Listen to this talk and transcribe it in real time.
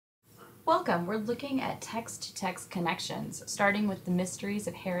Welcome. We're looking at text-to-text connections, starting with the Mysteries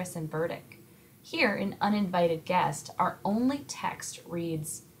of Harrison Burdick. Here, in Uninvited Guest, our only text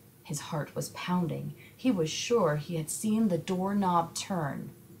reads, "His heart was pounding. He was sure he had seen the doorknob turn."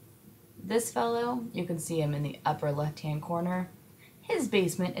 This fellow, you can see him in the upper left-hand corner. His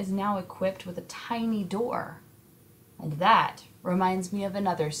basement is now equipped with a tiny door. And that reminds me of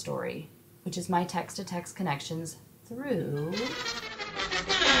another story, which is my text-to-text connections through...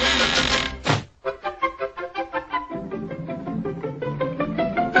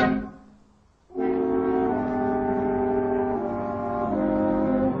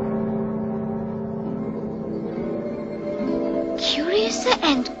 Curiouser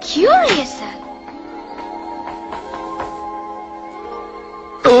and curiouser.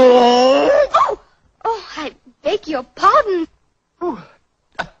 Oh, I beg your pardon. Oh,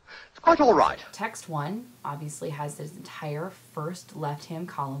 it's quite all right. Text 1 obviously has this entire first left-hand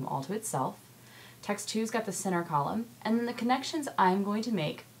column all to itself. Text 2's got the center column, and then the connections I'm going to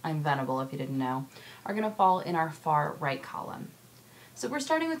make, I'm Venable if you didn't know, are going to fall in our far right column. So we're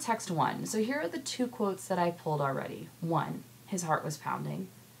starting with text 1. So here are the two quotes that I pulled already. 1, his heart was pounding.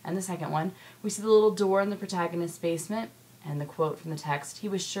 And the second one, we see the little door in the protagonist's basement, and the quote from the text, he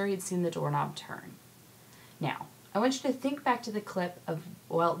was sure he'd seen the doorknob turn. Now, I want you to think back to the clip of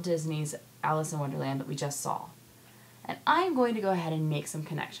Walt Disney's Alice in Wonderland that we just saw. And I'm going to go ahead and make some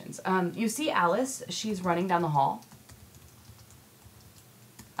connections. You see Alice, she's running down the hall.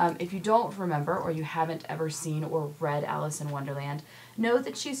 If you don't remember, or you haven't ever seen or read Alice in Wonderland, know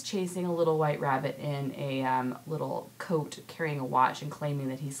that she's chasing a little white rabbit in a little coat carrying a watch and claiming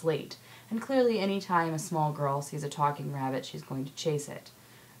that he's late. And clearly anytime a small girl sees a talking rabbit, she's going to chase it.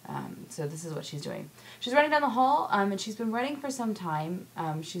 So this is what she's doing. She's running down the hall, and she's been running for some time.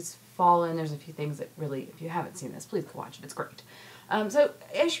 She's fallen. There's a few things that really, if you haven't seen this, please go watch it. It's great. So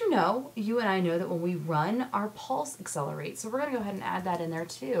as you know, you and I know that when we run, our pulse accelerates. So we're going to go ahead and add that in there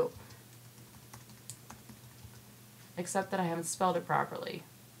too. Except that I haven't spelled it properly.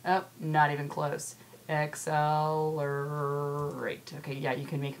 Oh, not even close. Accelerate. Okay, yeah, you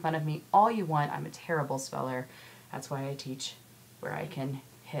can make fun of me all you want. I'm a terrible speller. That's why I teach where I can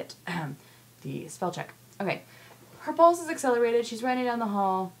hit the spell check. Okay, her pulse is accelerated. She's running down the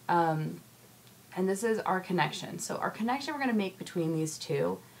hall. And this is our connection. So our connection we're going to make between these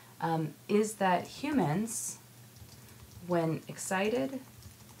two is that humans, when excited,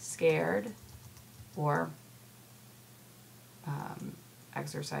 scared, or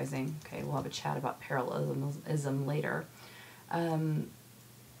exercising, okay, we'll have a chat about parallelism later,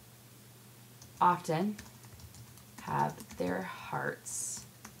 often have their hearts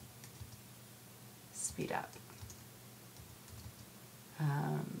speed up.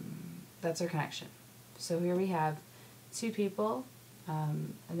 That's our connection. So here we have two people,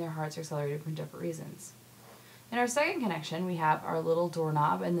 and their hearts are accelerated for different reasons. In our second connection, we have our little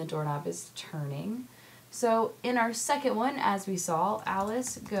doorknob, and the doorknob is turning. So in our second one, as we saw,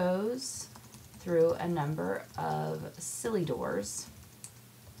 Alice goes through a number of silly doors.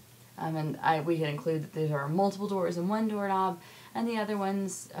 We can include that there are multiple doors in one doorknob, and the other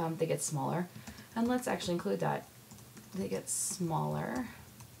ones, they get smaller. And let's actually include that. They get smaller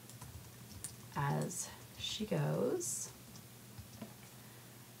as she goes.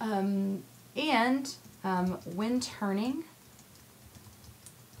 When turning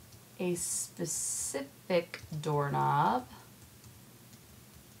a specific doorknob,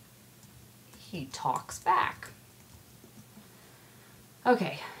 he talks back.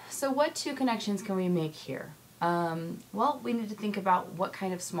 Okay, so what two connections can we make here? Well, we need to think about what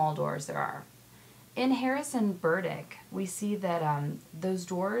kind of small doors there are. In Harrison Burdick, we see that those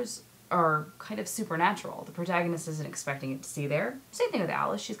doors are kind of supernatural. The protagonist isn't expecting it to see there. Same thing with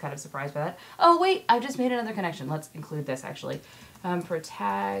Alice. She's kind of surprised by that. Oh, wait, I've just made another connection. Let's include this, actually.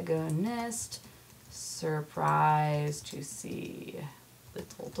 Protagonist, surprised to see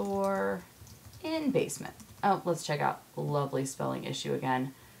little door in basement. Oh, let's check out lovely spelling issue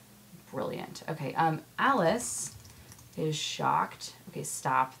again. Brilliant. Okay, Alice is shocked. Okay,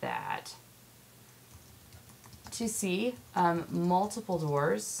 stop that. To see multiple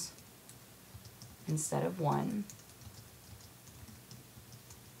doors instead of one.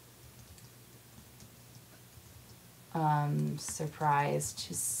 Surprised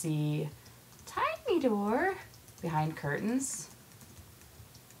to see tiny door behind curtains.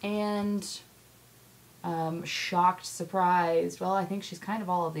 And shocked, surprised. Well, I think she's kind of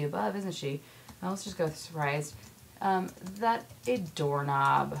all of the above, isn't she? Well, let's just go with surprised. That a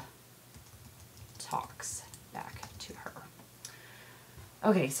doorknob talks back to her.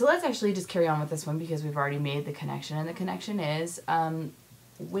 Okay, so let's actually just carry on with this one because we've already made the connection. And the connection is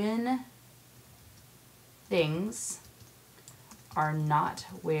when things are not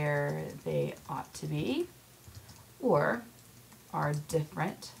where they ought to be or are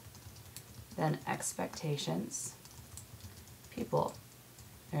different than expectations, people,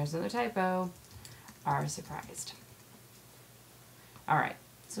 there's another typo, are surprised. Alright,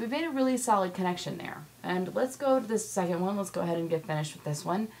 so we've made a really solid connection there. And let's go to this second one. Let's go ahead and get finished with this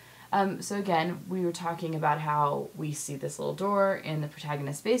one. So again, we were talking about how we see this little door in the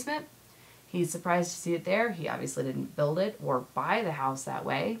protagonist's basement. He's surprised to see it there. He obviously didn't build it or buy the house that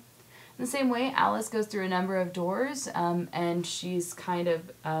way. In the same way, Alice goes through a number of doors, and she's kind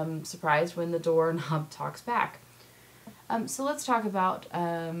of surprised when the doorknob talks back. So let's talk about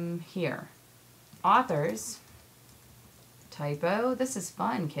here. Authors, typo, this is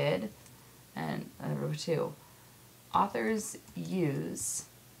fun, kid. And number 2, authors use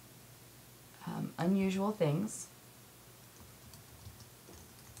unusual things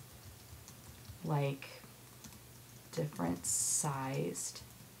like different sized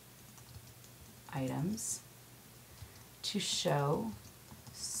items to show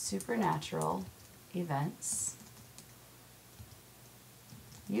supernatural events,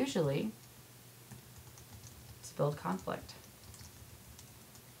 usually to build conflict.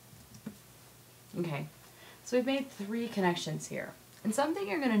 Okay, so we've made 3 connections here. And something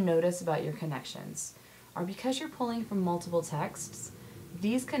you're going to notice about your connections are because you're pulling from multiple texts,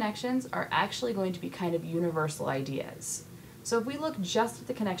 these connections are actually going to be kind of universal ideas. So if we look just at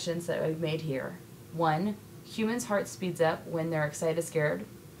the connections that I've made here, 1, humans' heart speeds up when they're excited, scared,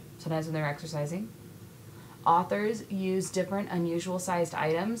 sometimes when they're exercising. Authors use different unusual sized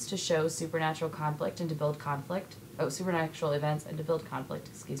items to show supernatural conflict and to build conflict. Oh, supernatural events and to build conflict,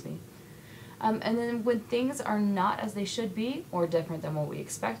 excuse me. And then when things are not as they should be or different than what we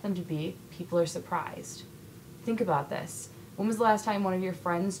expect them to be, people are surprised. Think about this. When was the last time one of your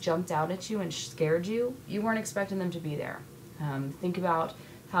friends jumped out at you and scared you? You weren't expecting them to be there. Think about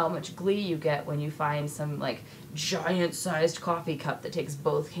how much glee you get when you find some like giant-sized coffee cup that takes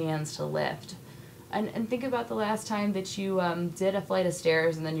both hands to lift. And think about the last time that you did a flight of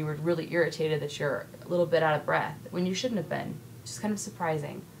stairs and then you were really irritated that you're a little bit out of breath when you shouldn't have been. Just kind of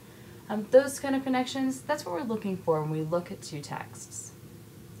surprising. Those kind of connections, that's what we're looking for when we look at 2 texts.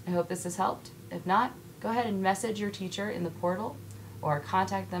 I hope this has helped. If not, go ahead and message your teacher in the portal or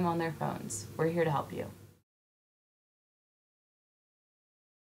contact them on their phones. We're here to help you.